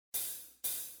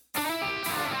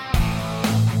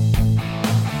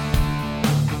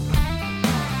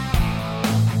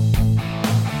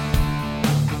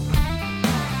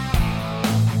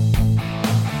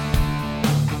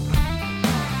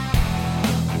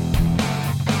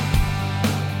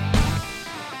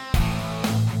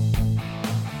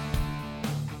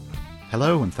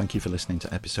Hello, and thank you for listening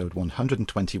to episode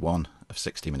 121 of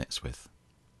 60 Minutes With.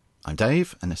 I'm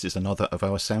Dave, and this is another of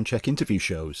our Soundcheck interview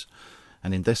shows,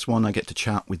 and in this one I get to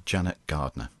chat with Janet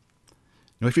Gardner.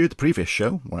 Now, if you heard the previous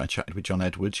show, where I chatted with John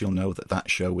Edwards, you'll know that that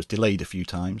show was delayed a few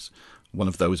times, one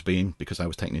of those being because I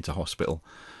was taken into hospital.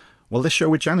 Well, this show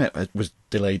with Janet was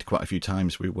delayed quite a few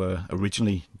times. We were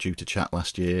originally due to chat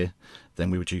last year, then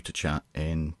we were due to chat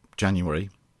in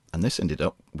January, and this ended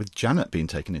up with Janet being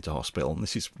taken into hospital. And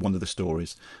this is one of the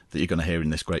stories that you're going to hear in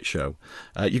this great show.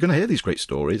 You're going to hear these great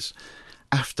stories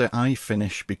after I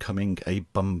finish becoming a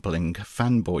bumbling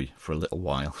fanboy for a little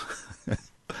while.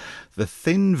 The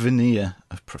thin veneer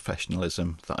of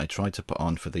professionalism that I try to put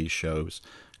on for these shows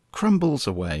crumbles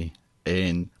away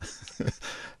in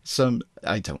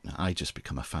I don't know, I just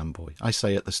become a fanboy. I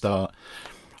say at the start,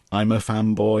 I'm a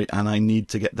fanboy and I need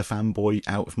to get the fanboy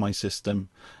out of my system,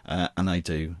 and I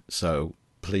do. So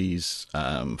please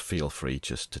feel free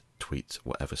just to tweet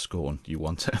whatever scorn you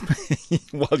want at me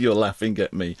while you're laughing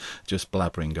at me just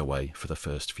blabbering away for the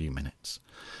first few minutes.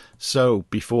 So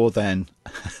before then,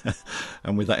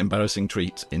 and with that embarrassing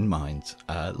treat in mind,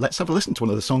 let's have a listen to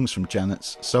one of the songs from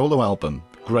Janet's solo album.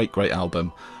 Great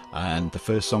album. And the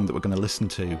first song that we're going to listen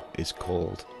to is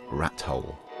called Rat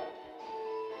Hole.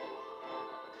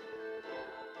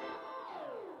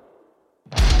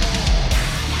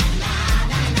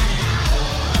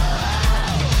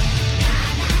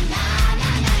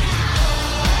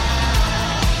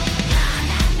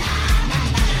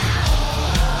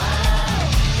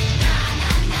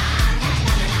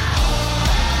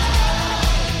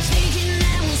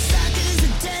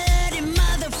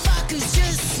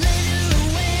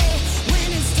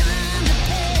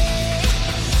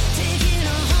 Taking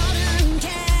a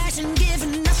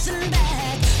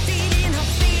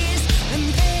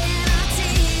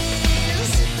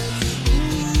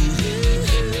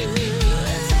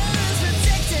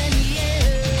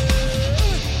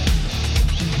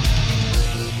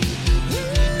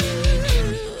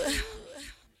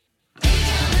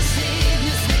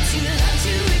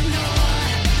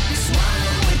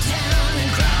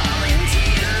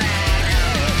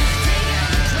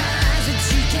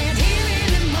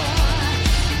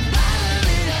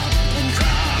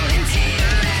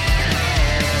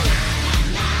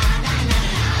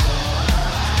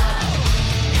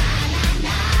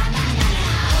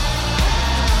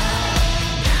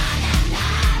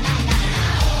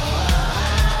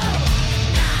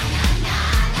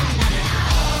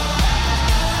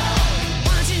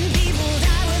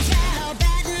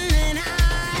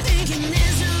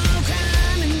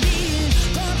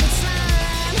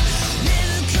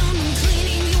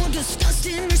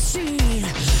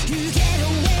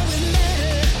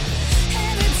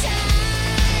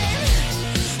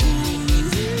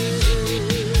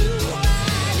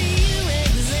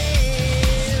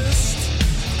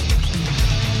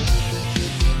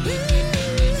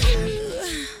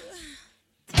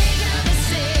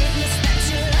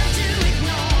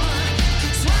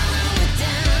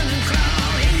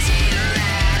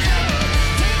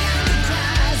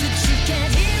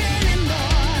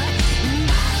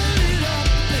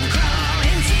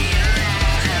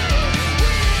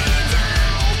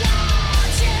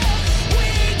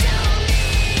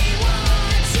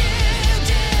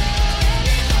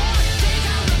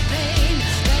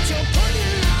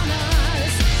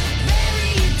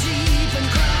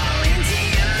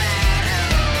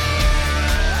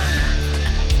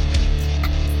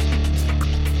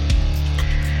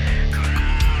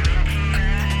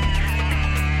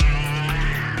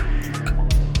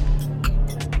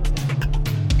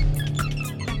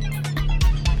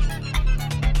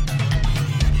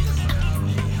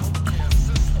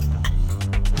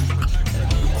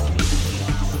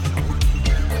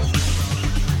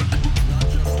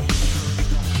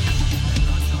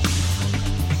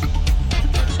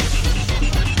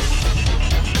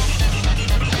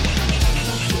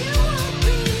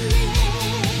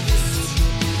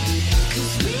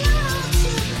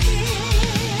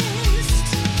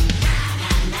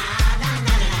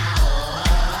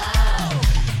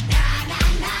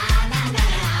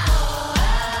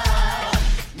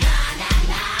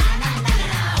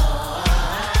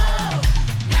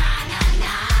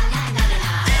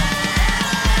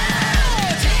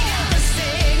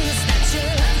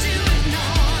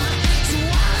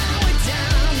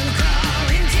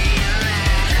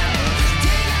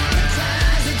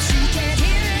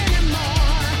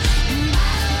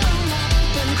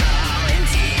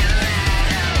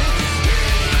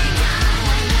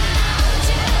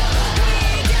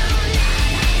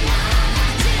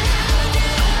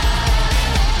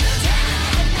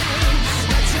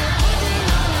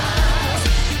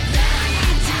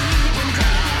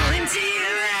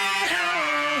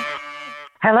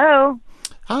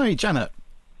Hi, Janet.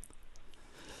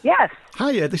 Yes.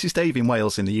 Hiya, this is Dave in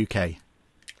Wales in the UK.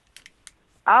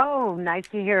 Oh, nice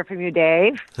to hear from you,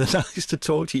 Dave. Nice to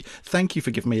talk to you. Thank you for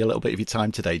giving me a little bit of your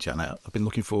time today, Janet. I've been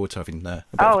looking forward to having a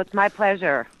bit Oh, it's my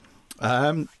pleasure.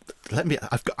 I've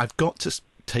got to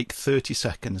take 30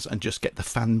 seconds and just get the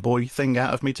fanboy thing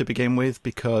out of me to begin with,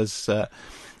 because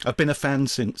I've been a fan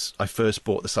since I first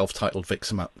bought the self-titled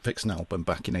Vixen album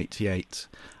back in '88.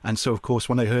 And so, of course,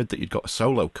 when I heard that you'd got a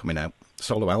solo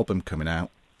album coming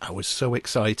out, I was so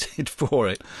excited for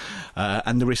it.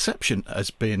 And the reception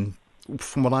has been,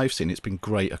 from what I've seen, it's been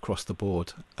great across the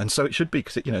board. And so it should be,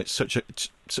 because it's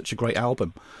such a great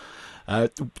album.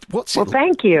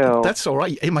 Thank you. That's all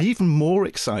right. Am I even more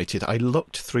excited? I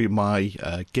looked through my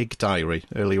gig diary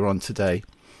earlier on today,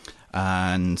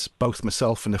 and both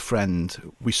myself and a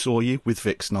friend, we saw you with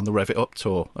Vixen on the Rev It Up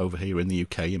tour over here in the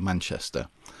UK in Manchester.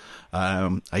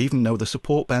 I even know the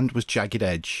support band was Jagged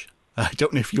Edge. I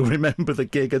don't know if you remember the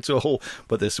gig at all,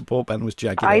 but the support band was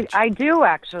Jagged Edge. I do,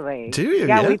 actually. Do you?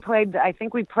 Yeah, we played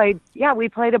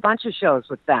a bunch of shows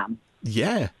with them.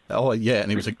 Yeah. Oh, yeah.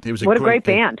 And it was what a great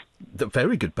band.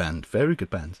 Very good band. Very good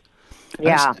band.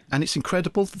 Yeah. And it's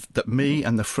incredible that me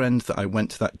and the friend that I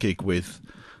went to that gig with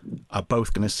are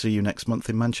both going to see you next month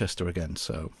in Manchester again.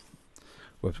 So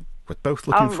we're both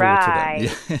looking forward to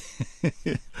that.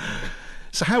 Yeah.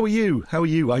 So how are you?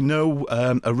 I know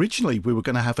originally we were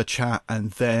going to have a chat,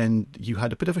 and then you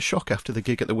had a bit of a shock after the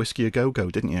gig at the Whiskey A Go Go,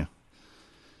 didn't you?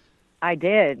 I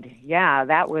did. Yeah,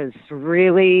 that was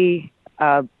really,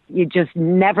 you just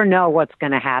never know what's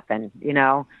going to happen,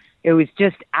 It was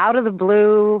just out of the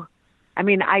blue. I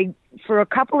mean, for a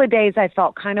couple of days, I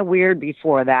felt kind of weird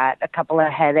before that, a couple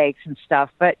of headaches and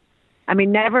stuff. But, I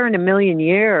mean, never in a million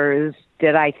years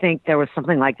did I think there was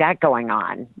something like that going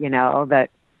on, that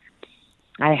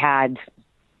I had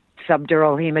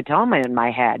subdural hematoma in my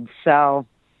head. So,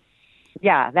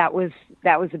 yeah, that was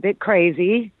a bit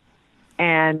crazy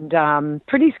and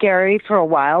pretty scary for a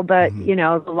while. But,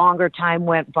 the longer time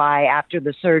went by after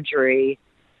the surgery,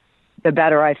 the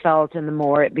better I felt, and the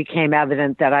more it became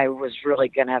evident that I was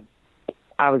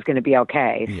going to be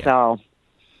okay. Yeah. So,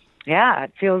 yeah,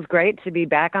 it feels great to be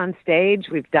back on stage.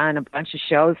 We've done a bunch of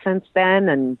shows since then,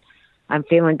 and I'm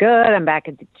feeling good. I'm back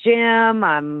at the gym.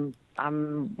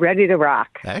 I'm ready to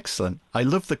rock. Excellent. I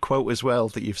love the quote as well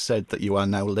that you've said that you are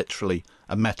now literally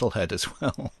a metalhead as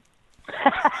well.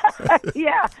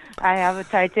 Yeah, I have a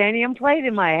titanium plate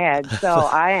in my head, so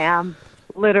I am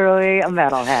literally a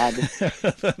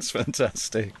metalhead. That's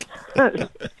fantastic.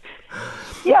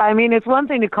 Yeah, I mean, it's one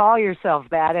thing to call yourself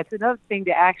that. It's another thing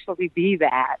to actually be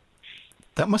that.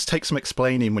 That must take some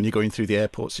explaining when you're going through the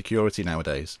airport security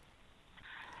nowadays.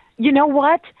 You know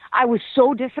what? I was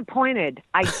so disappointed.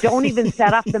 I don't even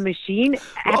set off the machine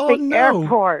at the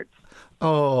airport.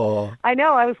 Oh. I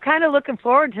know. I was kind of looking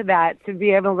forward to that, to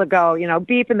be able to go,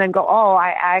 beep and then go, oh, I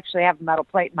actually have a metal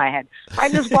plate in my head. I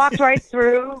just walked right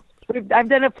through. I've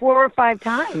done it 4 or 5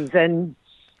 times, and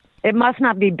it must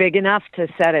not be big enough to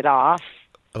set it off.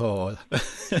 Oh,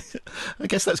 I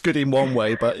guess that's good in one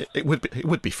way, but it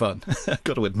would be fun. I've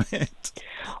got to admit.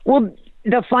 Well,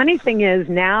 the funny thing is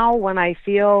now when I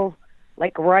feel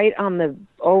like right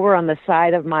over on the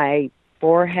side of my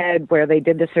forehead where they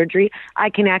did the surgery, I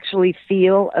can actually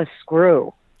feel a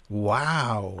screw.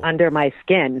 Wow. Under my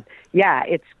skin. Yeah,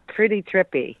 it's pretty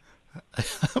trippy.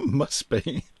 Must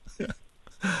be.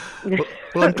 Well,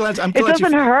 I'm glad. It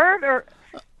doesn't hurt, or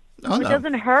oh, no. It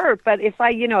doesn't hurt. But if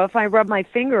I rub my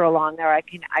finger along there, I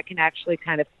can actually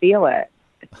kind of feel it.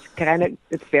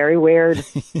 It's very weird.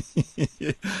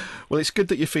 Well, it's good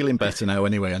that you're feeling better now,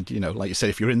 anyway. And like you say,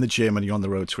 if you're in the gym and you're on the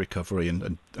road to recovery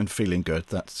and feeling good,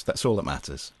 that's all that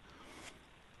matters.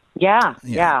 Yeah.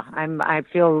 I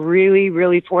feel really,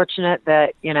 really fortunate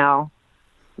that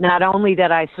not only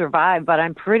did I survive, but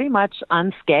I'm pretty much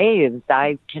unscathed.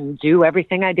 I can do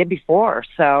everything I did before.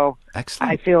 So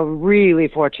excellent. I feel really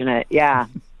fortunate. Yeah.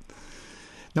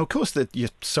 Now, of course, your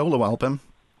solo album,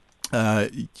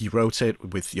 you wrote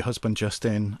it with your husband,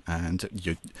 Justin,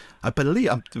 and I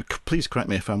believe, please correct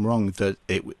me if I'm wrong, that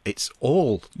it's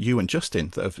all you and Justin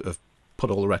that have put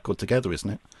all the record together,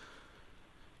 isn't it?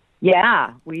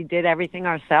 Yeah, we did everything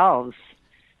ourselves.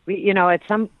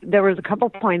 There was a couple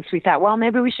points we thought, well,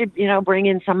 maybe we should, bring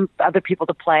in some other people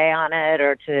to play on it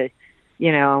or to,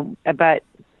 but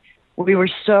we were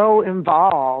so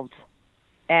involved.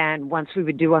 And once we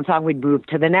would do one song, we'd move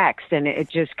to the next, and it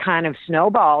just kind of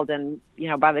snowballed. And,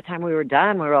 by the time we were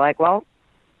done, we were like, well,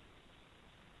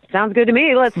 sounds good to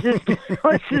me. Let's just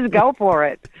go for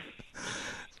it.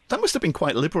 That must have been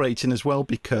quite liberating as well,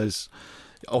 because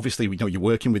obviously, you're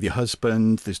working with your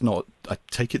husband. I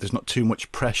take it there's not too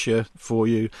much pressure for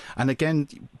you. And again,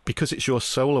 because it's your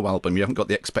solo album, you haven't got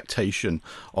the expectation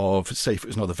of, say, if it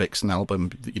was another Vixen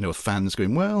album, fans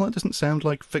going, well, that doesn't sound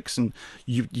like Vixen.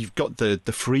 You've got the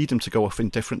freedom to go off in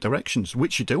different directions,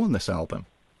 which you do on this album.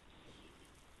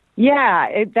 Yeah,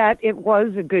 it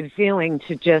was a good feeling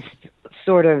to just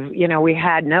sort of, we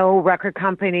had no record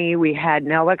company, we had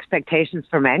no expectations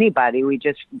from anybody. We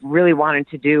just really wanted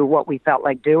to do what we felt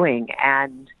like doing,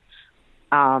 and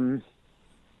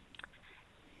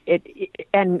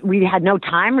and we had no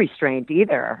time restraint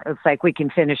either. It's like, we can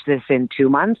finish this in 2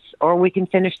 months or we can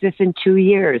finish this in 2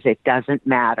 years. It doesn't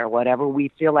matter. Whatever we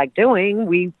feel like doing,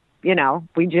 we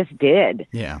just did.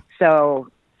 Yeah. So,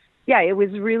 yeah, it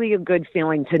was really a good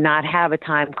feeling to not have a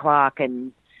time clock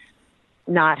and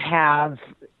not have,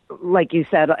 like you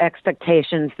said,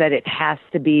 expectations that it has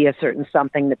to be a certain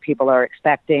something that people are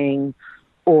expecting,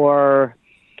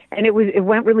 and it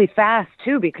went really fast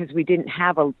too, because we didn't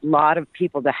have a lot of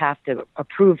people to have to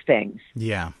approve things.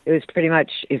 Yeah. It was pretty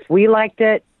much, if we liked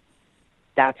it,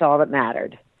 that's all that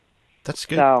mattered. That's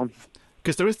good. So,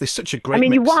 because there's such a great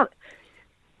mix.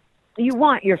 You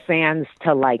want your fans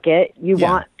to like it. You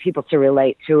want people to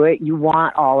relate to it. You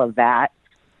want all of that.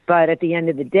 But at the end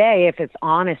of the day, if it's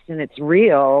honest and it's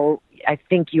real, I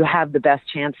think you have the best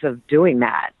chance of doing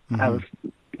that, of,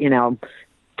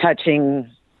 touching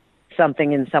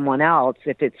something in someone else,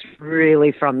 if it's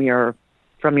really from your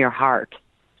heart.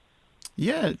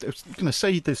 Yeah, I was going to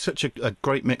say there's such a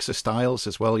great mix of styles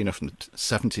as well, from the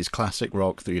 70s classic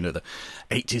rock through, the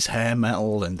 80s hair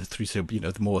metal, and through to,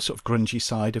 the more sort of grungy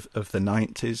side of the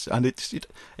 90s. And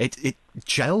it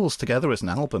gels together as an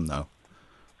album, though.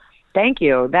 Thank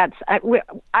you. I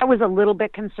was a little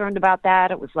bit concerned about that.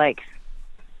 It was like,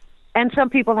 and some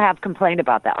people have complained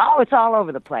about that. Oh, it's all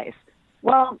over the place.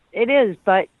 Well, it is,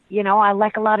 but, I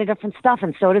like a lot of different stuff,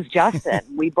 and so does Justin.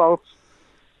 We both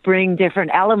bring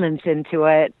different elements into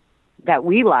it that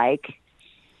we like.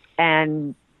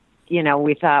 And,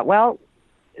 we thought, well,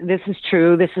 this is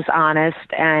true, this is honest,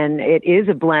 and it is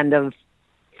a blend of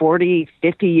 40,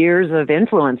 50 years of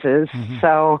influences. Mm-hmm.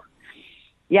 So,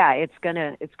 yeah, it's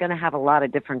gonna have a lot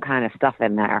of different kind of stuff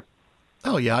in there.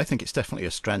 Oh, yeah, I think it's definitely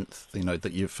a strength,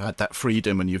 that you've had that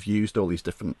freedom and you've used all these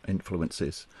different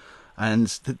influences. And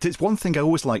there's one thing I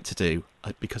always like to do,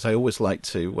 because I always like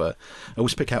to I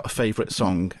always pick out a favourite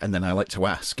song, and then I like to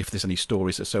ask if there's any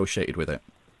stories associated with it.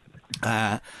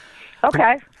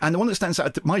 Okay. And the one that stands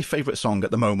out, my favourite song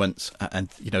at the moment, and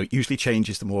it usually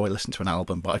changes the more I listen to an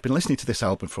album, but I've been listening to this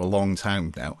album for a long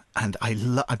time now, and I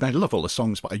love all the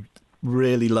songs, but I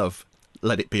really love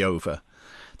Let It Be Over.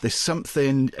 There's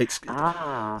something,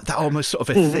 that almost sort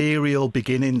of ethereal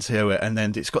beginning to it, and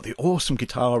then it's got the awesome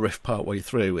guitar riff part way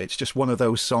through. It's just one of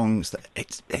those songs that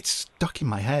it's stuck in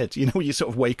my head. You sort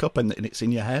of wake up and it's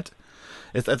in your head.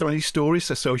 Are there any stories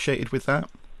associated with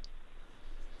that?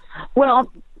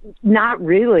 Well, not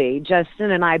really.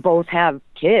 Justin and I both have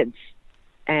kids,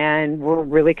 and we're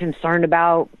really concerned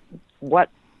about what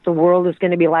the world is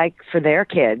going to be like for their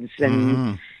kids.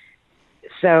 And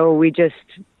so we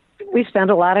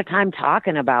spend a lot of time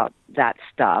talking about that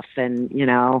stuff, and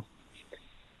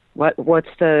what's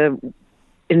the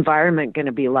environment going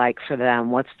to be like for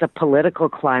them? What's the political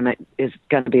climate is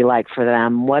going to be like for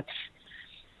them?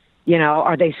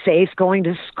 Are they safe going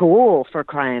to school, for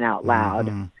crying out loud?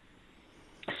 Mm-hmm.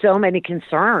 So many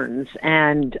concerns.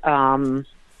 And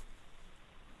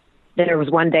there was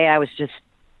one day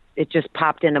it just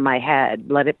popped into my head,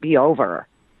 let it be over.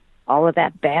 All of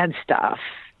that bad stuff.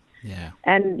 Yeah.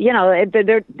 And,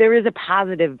 there is a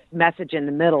positive message in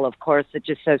the middle, of course, that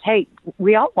just says, hey,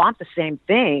 we all want the same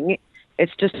thing.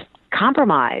 It's just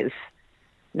compromise.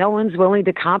 No one's willing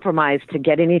to compromise to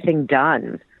get anything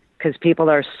done, because people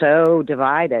are so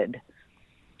divided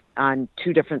on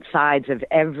two different sides of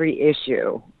every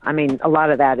issue. I mean, a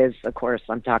lot of that is, of course,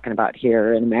 I'm talking about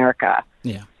here in America.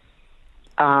 Yeah.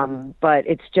 But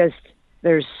it's just,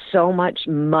 there's so much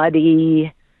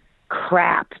muddy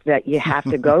crap that you have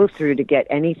to go through to get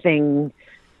anything,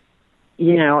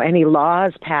 any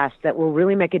laws passed that will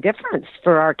really make a difference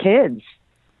for our kids.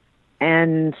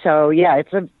 And so, yeah,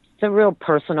 it's a real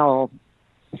personal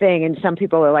thing. And some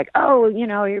people are like, oh,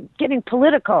 you're getting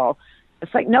political.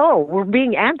 It's like, no, we're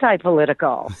being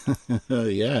anti-political.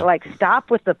 Yeah. Like,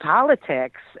 stop with the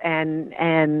politics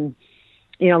and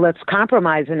let's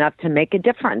compromise enough to make a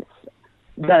difference.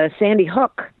 The Sandy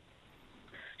Hook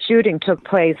shooting took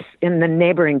place in the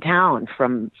neighboring town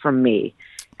from me.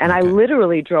 And I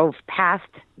literally drove past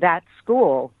that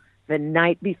school the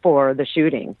night before the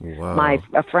shooting. Wow.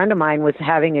 A friend of mine was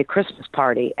having a Christmas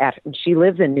party and she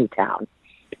lives in Newtown.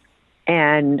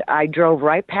 And I drove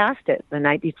right past it the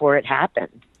night before it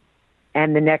happened.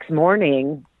 And the next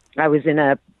morning, I was in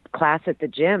a class at the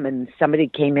gym, and somebody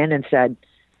came in and said,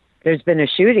 there's been a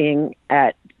shooting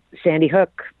at Sandy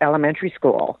Hook Elementary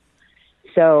School.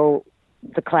 So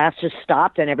the class just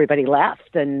stopped and everybody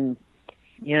left. And,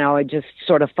 you know, I just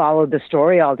sort of followed the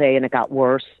story all day, and it got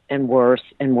worse and worse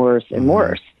and worse and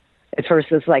worse. At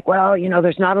first it was like, well, you know,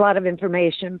 there's not a lot of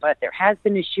information, but there has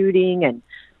been a shooting, and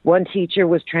one teacher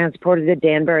was transported to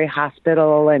Danbury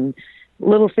Hospital, and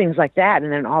little things like that.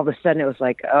 And then all of a sudden it was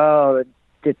like, oh,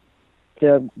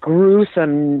 the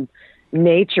gruesome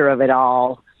nature of it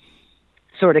all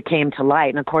sort of came to light.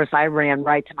 And of course I ran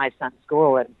right to my son's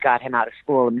school and got him out of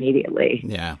school immediately.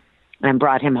 Yeah. And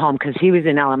brought him home because he was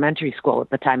in elementary school at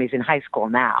the time. He's in high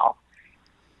school now.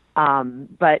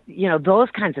 But, you know, those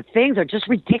kinds of things are just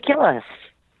ridiculous.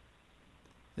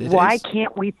 Why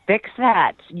can't we fix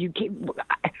that?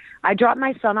 I drop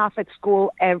my son off at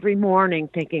school every morning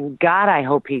thinking, God, I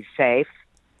hope he's safe.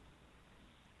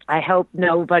 I hope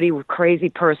nobody crazy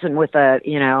person with a,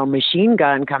 you know, machine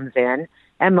gun comes in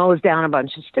and mows down a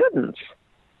bunch of students.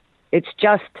 It's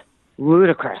just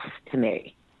ludicrous to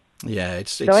me. Yeah,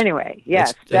 so anyway,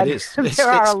 yes, it's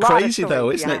crazy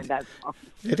though, isn't it?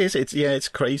 It is. It's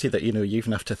crazy that, you know, you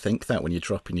even have to think that when you're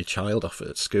dropping your child off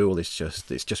at school. It's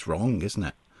just wrong, isn't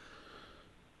it?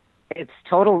 It's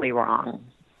totally wrong.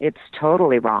 It's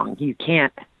totally wrong. You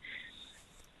can't.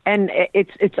 And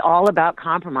it's all about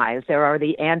compromise. There are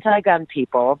the anti-gun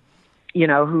people, you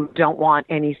know, who don't want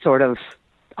any sort of,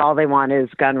 all they want is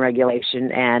gun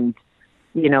regulation and,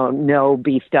 you know, no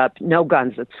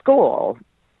guns at school.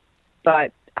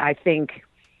 But I think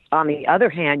on the other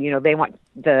hand, you know,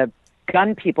 the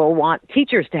gun people want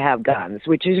teachers to have guns,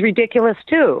 which is ridiculous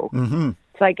too. Mm-hmm.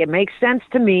 It's like, it makes sense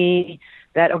to me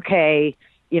that, okay,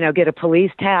 you know, get a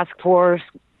police task force,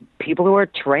 people who are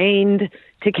trained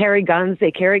to carry guns,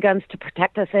 they carry guns to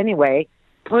protect us anyway,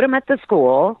 put them at the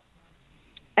school,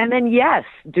 and then, yes,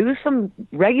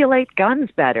 regulate guns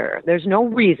better. There's no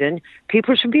reason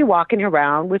people should be walking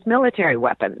around with military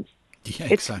weapons. Yeah,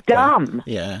 it's exactly. dumb.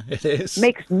 Yeah, it is.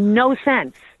 Makes no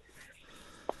sense.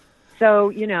 So,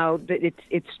 you know,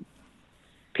 it's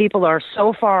people are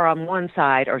so far on one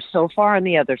side or so far on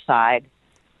the other side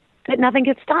that nothing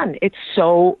gets done. It's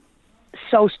so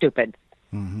stupid.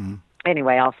 Mm-hmm.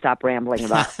 Anyway, I'll stop rambling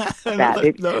about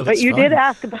that. But you did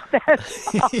ask about that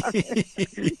song.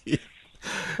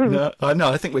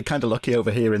 No, I think we're kind of lucky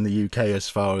over here in the UK as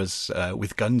far as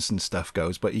with guns and stuff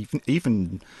goes. But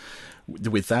even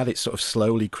with that, it's sort of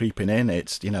slowly creeping in.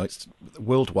 It's, you know, it's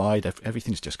worldwide.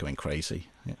 Everything's just going crazy.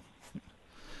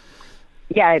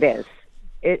 Yeah, it is.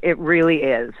 It really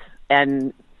is.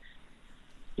 And,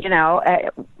 you know,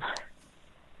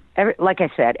 like I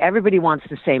said, everybody wants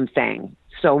the same thing.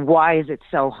 So why is it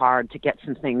so hard to get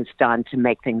some things done to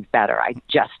make things better? I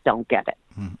just don't get it.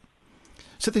 Mm.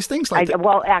 So there's things like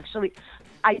well, actually,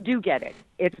 I do get it.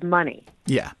 It's money.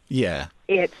 Yeah.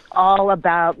 It's all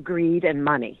about greed and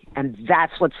money, and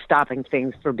that's what's stopping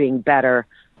things from being better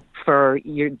for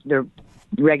the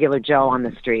regular Joe on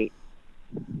the street.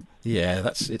 Yeah,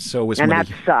 it's always and money.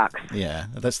 That sucks. Yeah,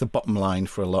 that's the bottom line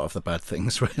for a lot of the bad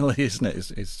things, really, isn't it?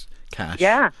 Is cash.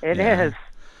 Yeah, it is.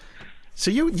 So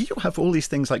you have all these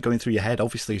things like going through your head,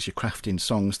 obviously, as you're crafting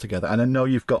songs together. And I know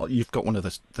you've got one of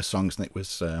the songs, and it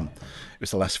was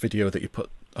the last video that you put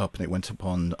up, and it went up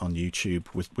on YouTube.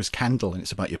 Was Candle, and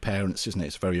it's about your parents, isn't it?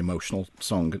 It's a very emotional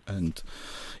song, and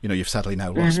you know you've sadly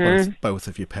now lost both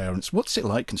of your parents. What's it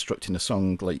like constructing a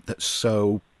song like that's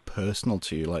so personal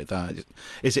to you like that?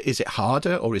 Is it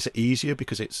harder or is it easier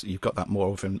because you've got that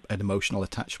more of an emotional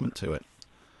attachment to it?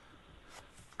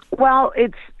 Well,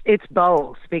 it's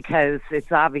both, because it's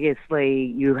obviously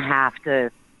you have to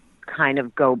kind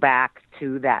of go back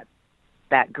to that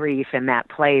grief and that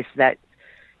place that,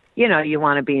 you know, you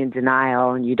want to be in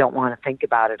denial and you don't want to think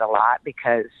about it a lot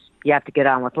because you have to get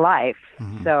on with life.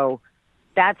 Mm-hmm. So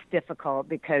that's difficult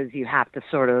because you have to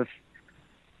sort of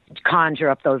conjure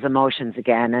up those emotions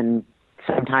again, and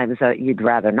sometimes you'd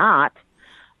rather not.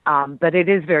 But it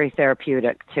is very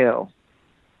therapeutic too,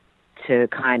 to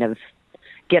kind of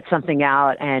get something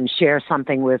out and share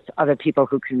something with other people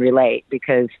who can relate,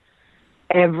 because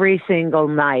every single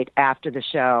night after the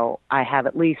show, I have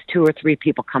at least 2 or 3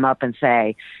 people come up and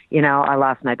say, you know, I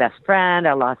lost my best friend,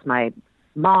 I lost my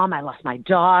mom, I lost my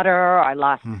daughter, I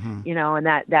lost, you know, and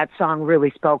that song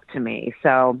really spoke to me.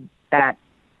 So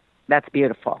that's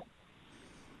beautiful.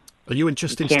 Are you and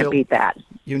Justin can't beat that?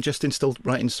 You and Justin still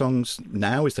writing songs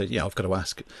now? Is there? Yeah, I've got to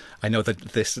ask. I know that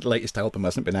this latest album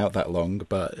hasn't been out that long,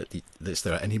 but is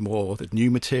there any more new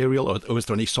material, or is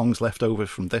there any songs left over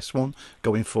from this one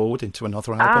going forward into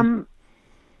another album?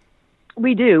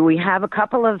 We do. We have a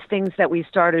couple of things that we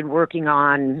started working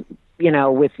on,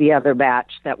 with the other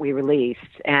batch that we released,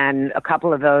 and a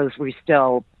couple of those we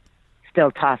still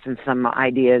tossing some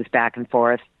ideas back and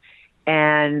forth.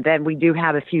 And then we do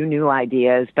have a few new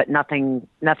ideas, but nothing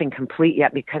complete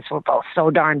yet because we're both so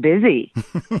darn busy.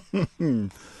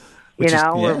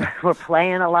 We're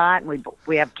playing a lot, and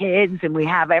we have kids, and we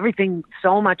have everything,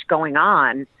 so much going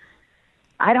on.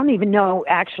 I don't even know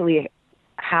actually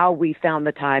how we found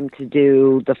the time to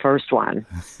do the first one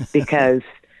because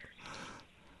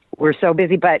we're so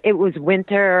busy. But it was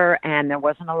winter, and there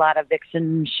wasn't a lot of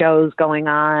Vixen shows going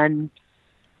on.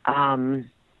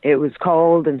 It was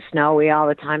cold and snowy all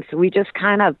the time, so we just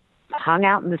kind of hung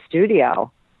out in the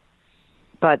studio.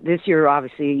 But this year,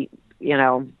 obviously,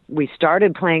 we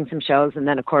started playing some shows, and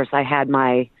then, of course, I had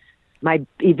my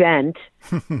event,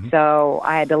 so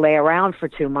I had to lay around for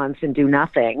 2 months and do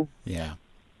nothing. Yeah.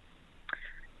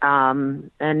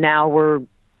 And now we're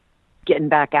getting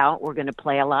back out. We're going to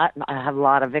play a lot. I have a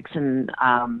lot of Vixen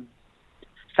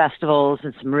festivals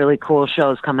and some really cool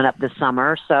shows coming up this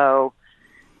summer. So,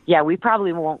 yeah, we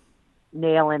probably won't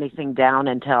nail anything down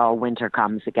until winter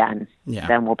comes again. Yeah.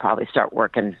 Then we'll probably start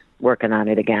working on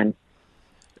it again.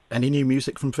 Any new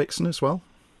music from Vixen as well?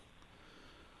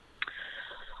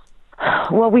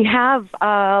 Well, we have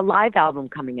a live album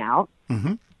coming out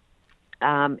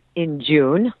in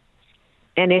June,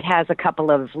 and it has a couple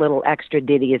of little extra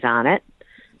ditties on it.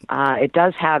 It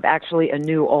does have actually a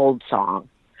new old song.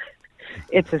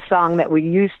 It's a song that we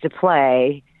used to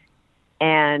play,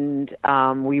 and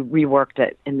we reworked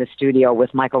it in the studio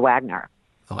with Michael Wagner.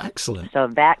 Oh, excellent. So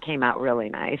that came out really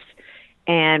nice.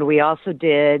 And we also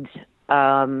did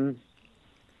an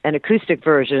acoustic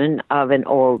version of an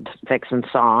old Vixen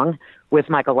song with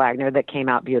Michael Wagner that came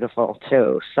out beautiful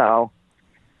too. So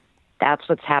that's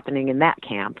what's happening in that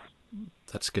camp.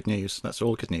 That's good news. That's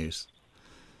all good news.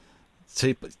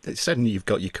 So suddenly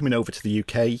you're coming over to the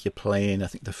UK. You're playing, I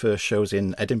think the first show's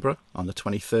in Edinburgh on the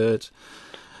 23rd.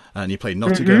 And you play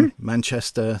Nottingham,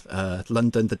 Manchester,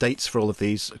 London. The dates for all of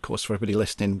these, of course, for everybody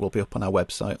listening, will be up on our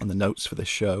website on the notes for this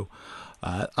show.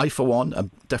 I, for one,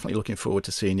 am definitely looking forward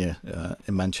to seeing you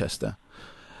in Manchester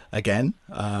again.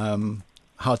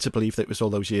 Hard to believe that it was all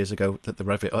those years ago that the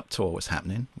Rev It Up tour was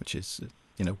happening, which is,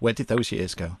 where did those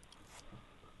years go?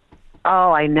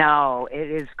 Oh, I know. It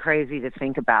is crazy to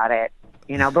think about it,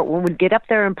 but when we get up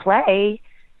there and play,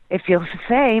 it feels the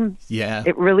same. Yeah.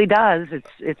 It really does.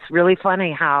 It's really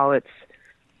funny how it's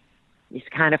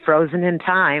kind of frozen in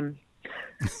time.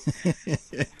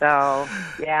 So,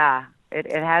 yeah,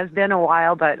 it has been a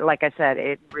while, but like I said,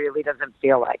 it really doesn't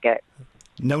feel like it.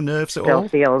 No nerves at Still all?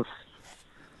 feels...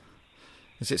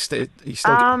 Is it still...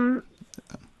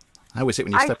 How is it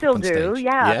when you step up on stage? I still do,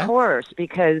 yeah, of course,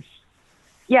 because,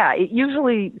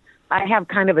 usually... I have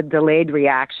kind of a delayed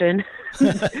reaction.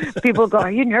 People go, "Are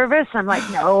you nervous?" I'm like,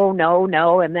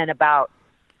 no. And then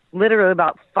literally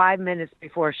about 5 minutes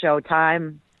before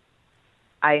showtime,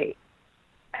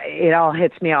 it all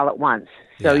hits me all at once.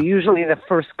 So usually the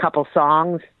first couple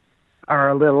songs are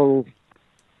a little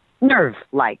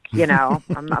nerve-like,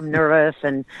 I'm nervous,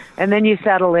 and then you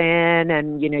settle in,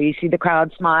 and you see the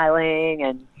crowd smiling,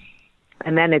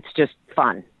 and then it's just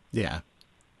fun. Yeah.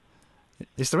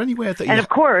 Is there anywhere that And of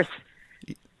course,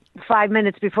 5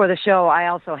 minutes before the show, I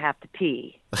also have to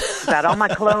pee. I've got all my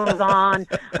clothes on.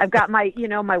 I've got my,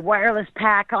 my wireless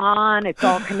pack on. It's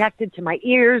all connected to my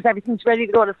ears. Everything's ready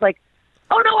to go. And it's like,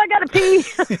 oh no, I got to pee.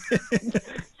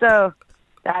 So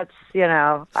that's,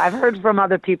 I've heard from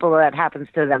other people that happens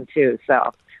to them too.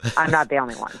 So I'm not the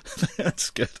only one. That's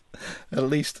good. At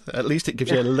least it gives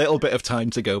you a little bit of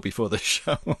time to go before the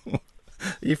show.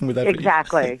 Even with everything.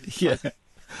 Exactly. Yeah.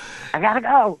 I gotta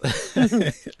go.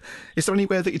 Is there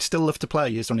anywhere that you'd still love to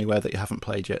play? Is there anywhere that you haven't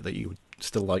played yet that you would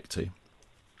still like to?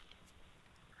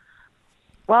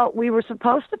 Well, we were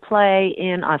supposed to play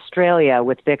in Australia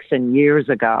with Vixen years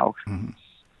ago,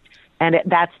 and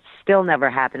that's still never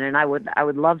happened. And I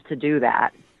would love to do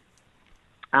that.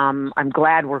 I'm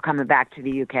glad we're coming back to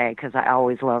the UK because I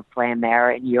always love playing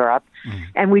there in Europe,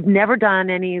 and we've never done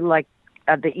any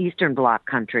of the Eastern Bloc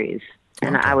countries,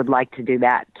 and I would like to do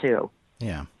that too.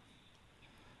 Yeah.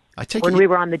 When we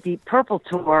were on the Deep Purple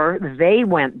tour, they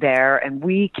went there, and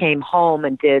we came home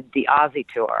and did the Aussie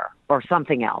tour, or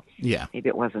something else. Yeah. Maybe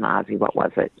it wasn't Aussie. What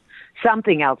was it?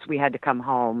 Something else we had to come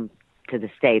home to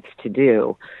the States to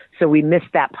do. So we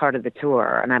missed that part of the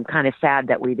tour, and I'm kind of sad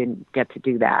that we didn't get to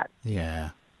do that.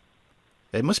 Yeah.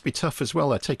 It must be tough as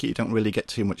well. I take it you don't really get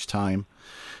too much time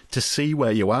to see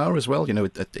where you are as well.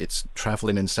 It's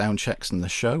traveling and sound checks and the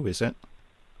show, is it?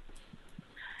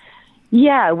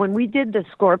 Yeah, when we did the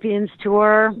Scorpions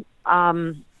tour,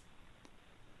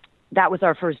 that was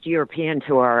our first European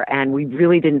tour, and we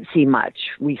really didn't see much.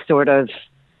 We sort of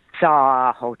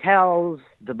saw hotels,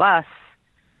 the bus,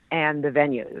 and the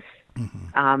venues.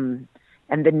 Mm-hmm.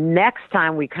 And the next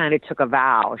time we kind of took a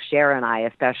vow, Cher and I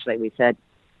especially, we said,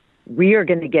 we are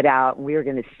going to get out and we are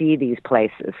going to see these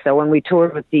places. So when we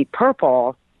toured with Deep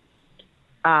Purple,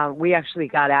 we actually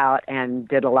got out and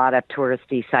did a lot of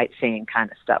touristy sightseeing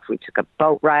kind of stuff. We took a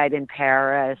boat ride in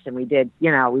Paris, and we did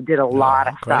a lot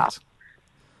of stuff.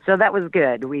 So that was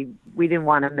good. We didn't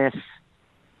want to miss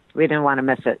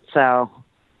it. So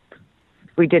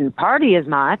we didn't party as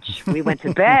much. We went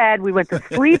to bed. We went to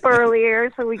sleep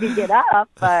earlier so we could get up,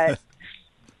 but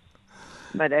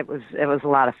it was a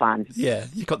lot of fun. Yeah,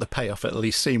 you got the payoff at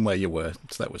least seeing where you were,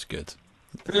 so that was good.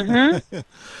 Mm-hmm.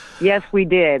 Yes, we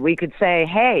did. We could say,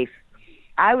 hey,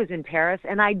 I was in Paris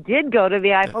and I did go to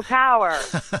the Eiffel Tower.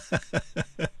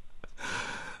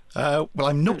 Well,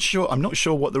 I'm not sure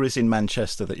what there is in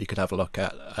Manchester that you could have a look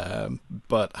at,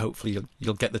 but hopefully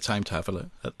you'll get the time to have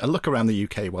a look around the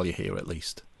UK while you're here, at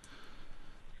least.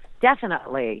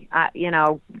 Definitely.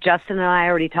 Justin and I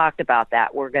already talked about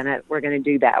that. We're gonna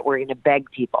do that. We're gonna beg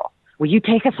people. Will you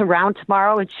take us around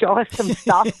tomorrow and show us some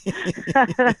stuff?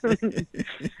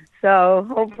 So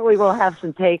hopefully we'll have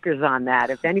some takers on that.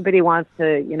 If anybody wants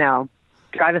to,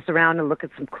 drive us around and look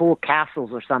at some cool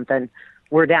castles or something,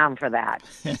 we're down for that.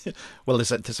 Well,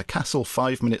 there's a castle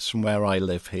 5 minutes from where I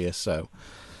live here, so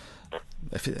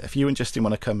if you and Justin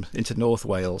want to come into North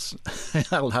Wales,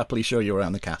 I'll happily show you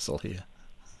around the castle here.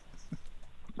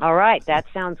 All right, that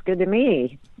sounds good to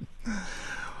me.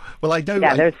 Well, I know.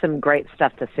 Yeah, there's some great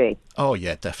stuff to see. Oh,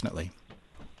 yeah, definitely.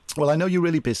 Well, I know you're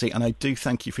really busy, and I do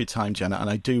thank you for your time, Janet. And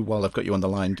I do, while I've got you on the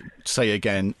line, say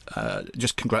again,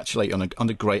 just congratulate on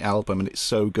a great album, and it's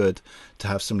so good to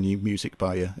have some new music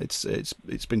by you.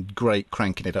 It's been great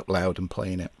cranking it up loud and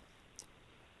playing it.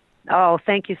 Oh,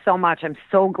 thank you so much. I'm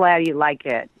so glad you like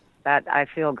it. That I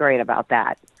feel great about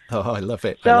that. Oh, I love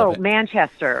it. So,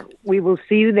 Manchester, we will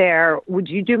see you there. Would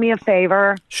you do me a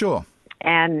favor? Sure.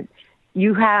 And do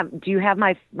you have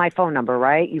my phone number,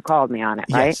 right? You called me on it,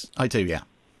 right? Yes, I do, yeah.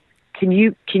 Can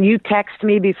you text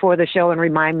me before the show and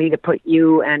remind me to put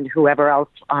you and whoever else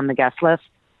on the guest list?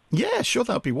 Yeah, sure,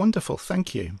 that would be wonderful.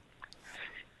 Thank you.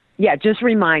 Yeah, just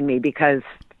remind me, because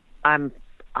I'm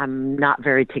not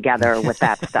very together with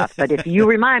that stuff. But if you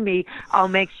remind me, I'll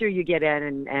make sure you get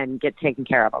in and get taken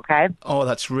care of, okay? Oh,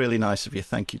 that's really nice of you.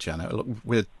 Thank you, Janet. Look,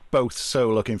 we're both so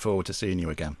looking forward to seeing you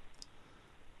again.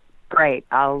 Great.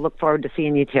 I'll look forward to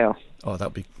seeing you too. Oh,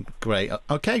 that'd be great.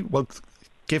 Okay, well,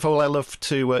 give all our love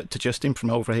to Justin from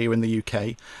over here in the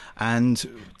UK, and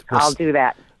I'll do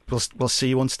that. We'll see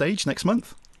you on stage next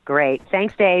month. Great.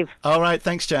 Thanks, Dave. All right.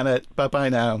 Thanks, Janet. Bye-bye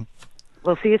now.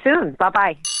 We'll see you soon.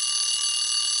 Bye-bye.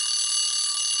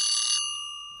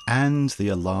 And the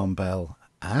alarm bell,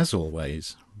 as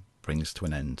always, brings to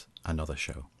an end another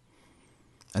show.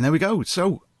 And there we go.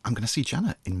 So I'm going to see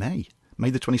Janet in May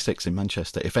the 26th in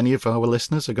Manchester. If any of our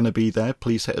listeners are going to be there,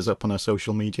 please hit us up on our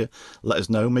social media. Let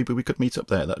us know. Maybe we could meet up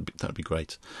there. That'd be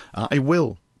great. I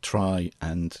will try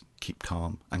and keep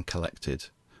calm and collected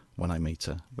when I meet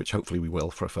her, which hopefully we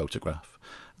will for a photograph.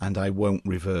 And I won't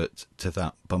revert to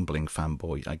that bumbling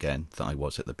fanboy again that I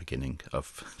was at the beginning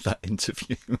of that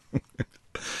interview.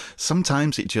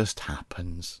 Sometimes it just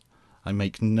happens. I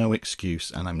make no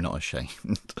excuse, and I'm not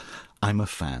ashamed. I'm a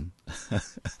fan.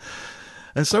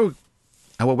 And so,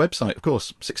 our website, of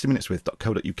course,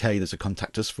 60minuteswith.co.uk. There's a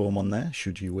contact us form on there,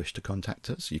 should you wish to contact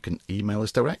us. You can email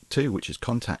us direct too, which is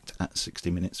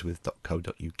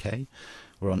contact@60minuteswith.co.uk.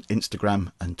 We're on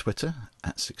Instagram and Twitter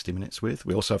 @60minuteswith.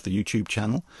 We also have the YouTube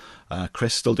channel.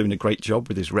 Chris still doing a great job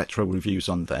with his retro reviews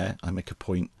on there. I make a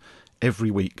point every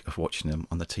week of watching them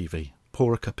on the TV.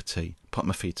 Pour a cup of tea, put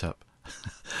my feet up,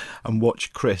 and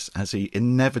watch Chris as he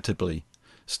inevitably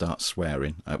starts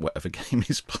swearing at whatever game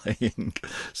he's playing.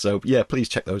 So yeah, please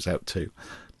check those out too.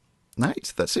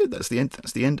 Right, that's it. That's the end.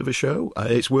 That's the end of a show.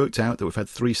 It's worked out that we've had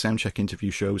 3 soundcheck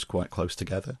interview shows quite close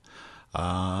together.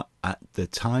 At the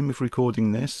time of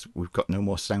recording this, we've got no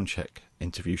more soundcheck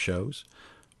interview shows,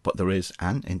 but there is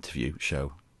an interview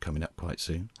show coming up quite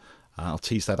soon. I'll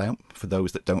tease that out for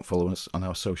those that don't follow us on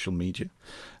our social media,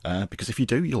 because if you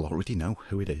do, you'll already know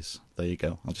who it is. There you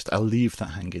go. I'll leave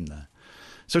that hanging there.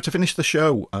 So to finish the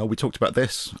show, we talked about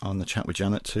this on the chat with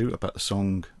Janet too, about the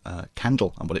song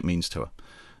Candle and what it means to her.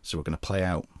 So we're going to play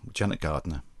out Janet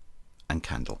Gardner and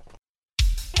Candle.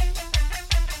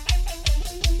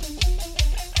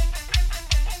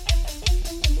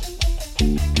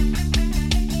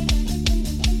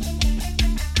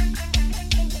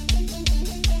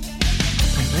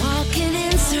 Walking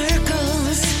in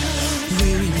circles,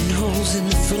 wearing holes in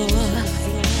the floor.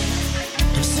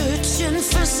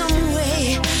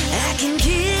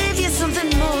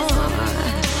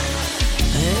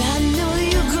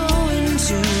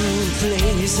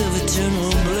 place of eternal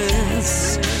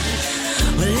bliss.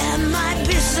 Well, that might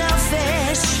be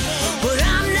selfish, but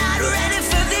I'm not ready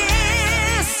for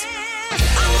this.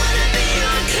 I wanna be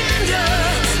your candle,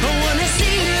 I wanna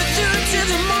see you through to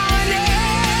the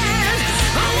morning.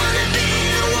 I wanna be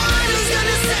the one who's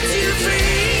gonna set you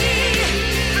free.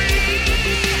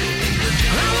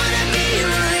 I wanna be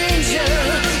your angel,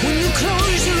 when you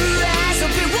close your eyes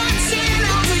I'll be watching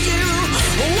over you.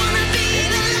 I wanna be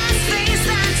the last face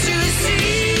that you see.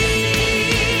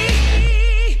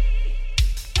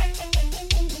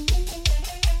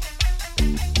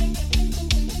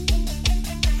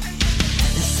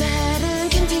 Sad and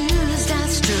confused, I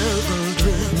struggled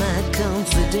with my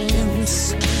comfort.